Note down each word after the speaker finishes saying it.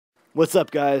What's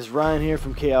up guys, Ryan here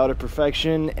from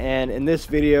chaoticPERFECTION, and in this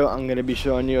video I'm going to be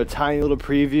showing you a tiny little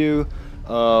preview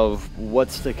of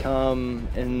what's to come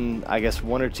in I guess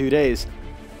 1 or 2 days.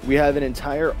 We have an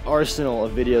entire arsenal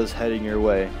of videos heading your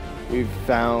way. We've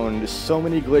found so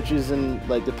many glitches in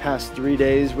like the past 3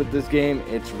 days with this game,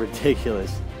 it's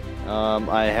ridiculous.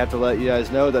 I have to let you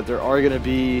guys know that there are going to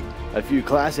be a few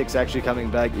classics actually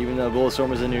coming back, even though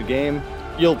Bulletstorm is a new game.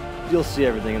 You'll see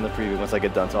everything in the preview once I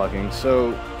get done talking,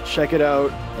 so check it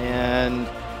out, and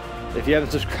if you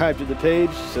haven't subscribed to the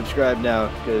page, subscribe now,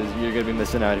 because you're going to be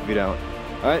missing out if you don't.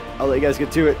 Alright, I'll let you guys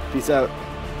get to it. Peace out.